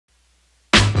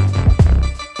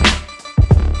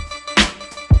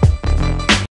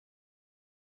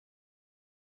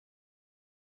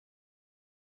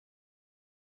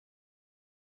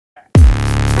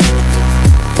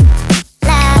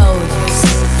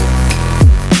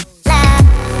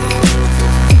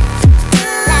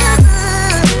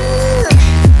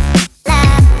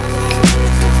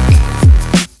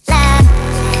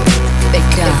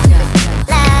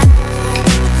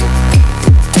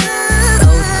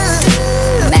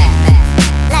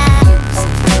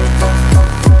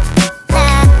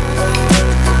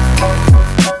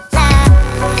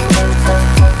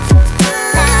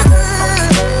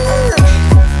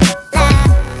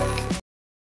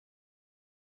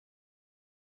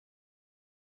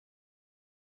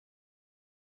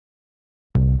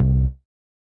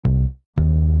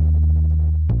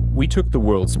we took the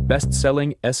world's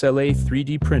best-selling SLA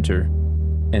 3D printer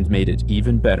and made it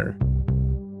even better.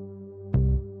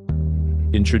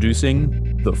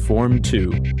 Introducing the Form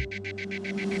 2.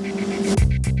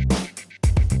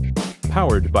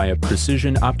 Powered by a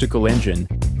precision optical engine,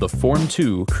 the Form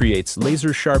 2 creates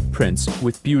laser-sharp prints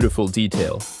with beautiful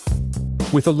detail.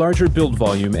 With a larger build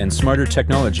volume and smarter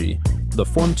technology, the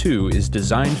Form 2 is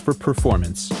designed for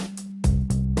performance.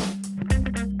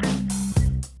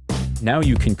 Now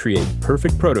you can create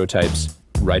perfect prototypes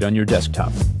right on your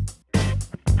desktop.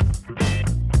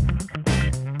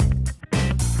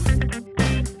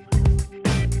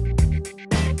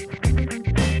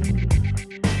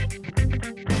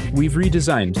 We've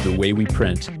redesigned the way we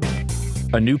print.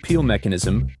 A new peel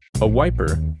mechanism, a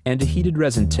wiper, and a heated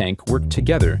resin tank work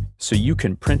together so you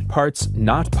can print parts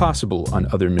not possible on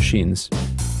other machines.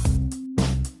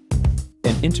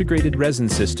 An integrated resin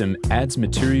system adds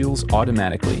materials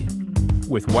automatically.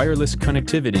 With wireless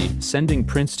connectivity, sending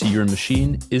prints to your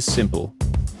machine is simple.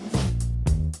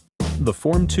 The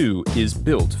Form 2 is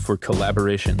built for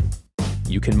collaboration.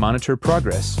 You can monitor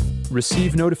progress,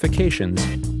 receive notifications,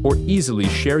 or easily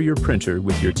share your printer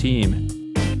with your team.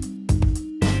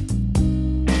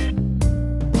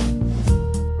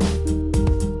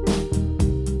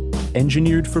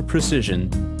 Engineered for precision,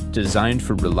 designed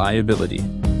for reliability.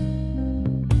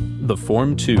 The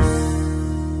Form 2,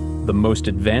 the most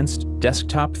advanced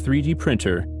desktop 3D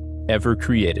printer ever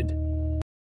created.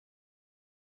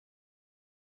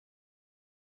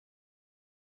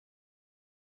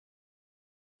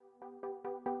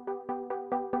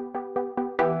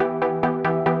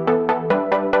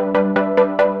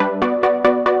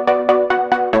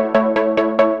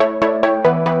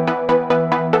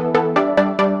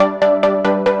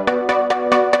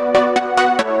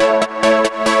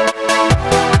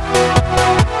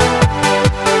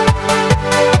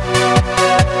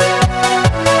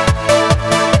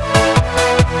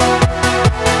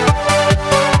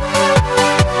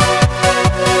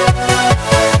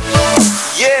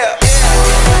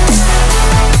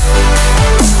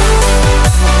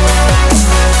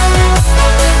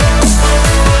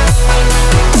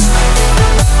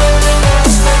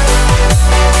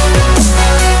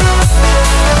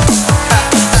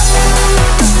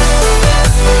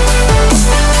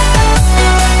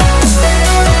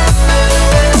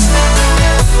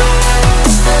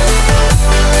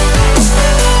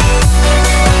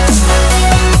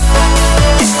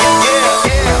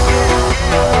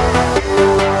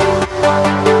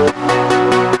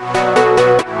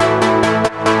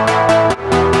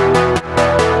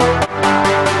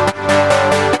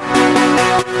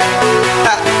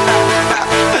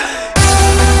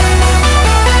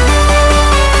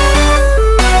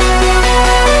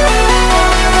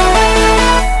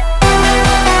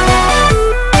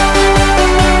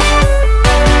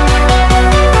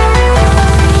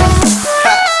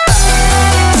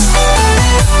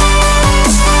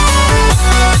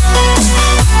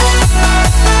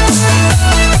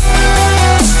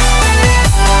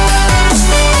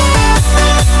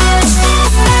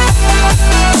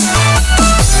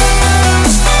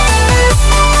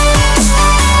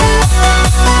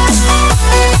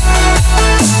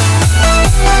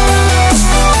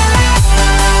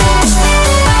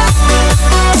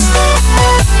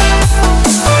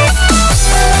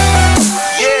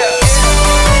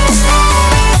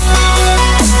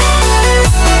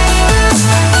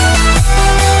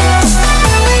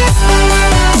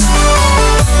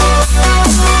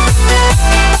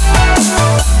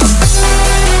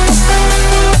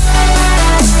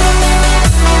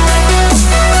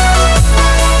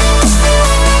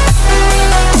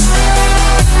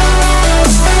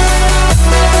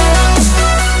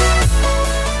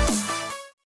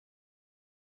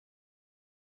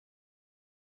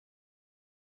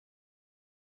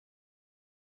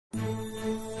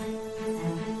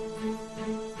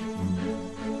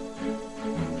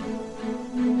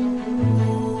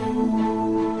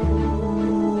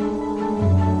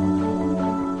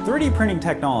 Printing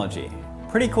technology,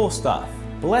 pretty cool stuff,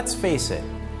 but let's face it,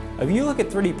 if you look at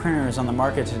 3D printers on the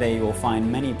market today, you will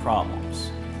find many problems.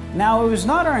 Now, it was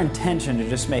not our intention to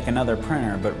just make another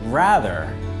printer, but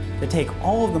rather to take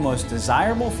all of the most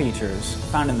desirable features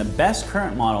found in the best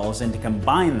current models and to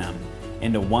combine them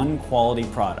into one quality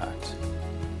product.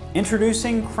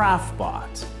 Introducing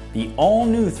CraftBot, the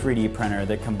all-new 3D printer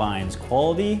that combines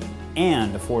quality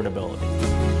and affordability.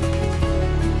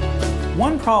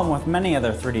 One problem with many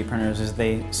other 3D printers is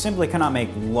they simply cannot make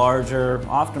larger,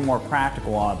 often more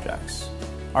practical objects.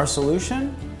 Our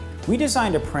solution? We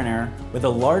designed a printer with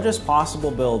the largest possible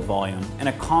build volume and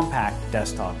a compact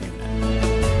desktop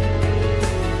unit.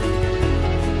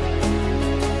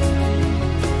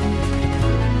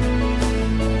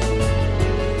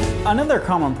 Another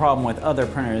common problem with other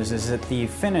printers is that the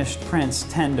finished prints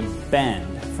tend to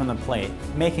bend from the plate,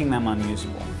 making them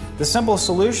unusable. The simple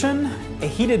solution? A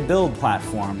heated build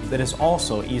platform that is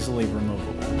also easily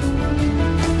removable.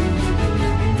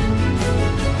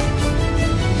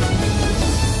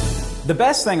 The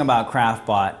best thing about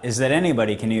CraftBot is that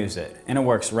anybody can use it, and it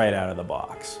works right out of the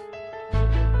box.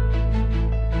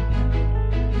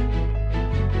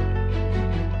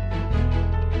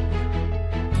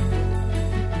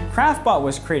 CraftBot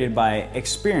was created by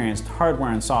experienced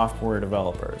hardware and software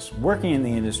developers working in the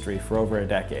industry for over a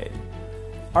decade.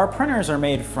 Our printers are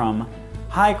made from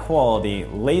high-quality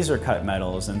laser-cut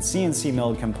metals and CNC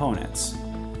milled components.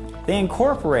 They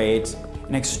incorporate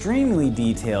an extremely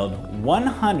detailed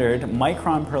 100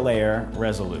 micron per layer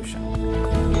resolution.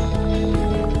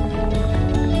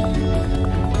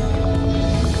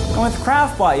 And with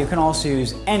CraftBot, you can also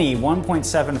use any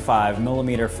 1.75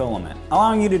 millimeter filament,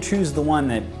 allowing you to choose the one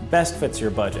that best fits your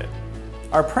budget.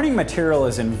 Our printing material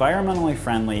is environmentally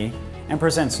friendly and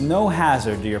presents no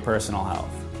hazard to your personal health.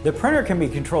 The printer can be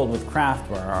controlled with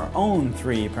CraftWare, our own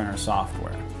 3D printer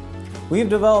software. We've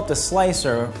developed a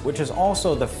slicer which is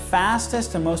also the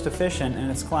fastest and most efficient in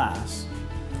its class.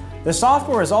 The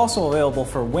software is also available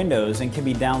for Windows and can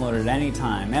be downloaded at any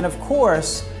time, and of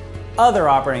course, other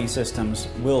operating systems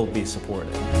will be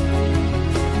supported.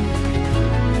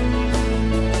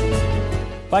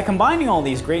 By combining all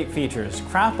these great features,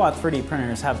 CraftBot 3D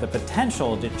printers have the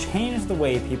potential to change the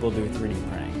way people do 3D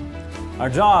printing. Our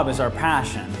job is our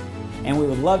passion, and we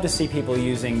would love to see people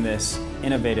using this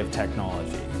innovative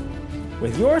technology.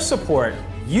 With your support,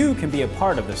 you can be a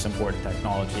part of this important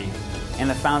technology and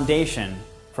the foundation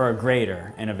for a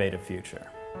greater innovative future.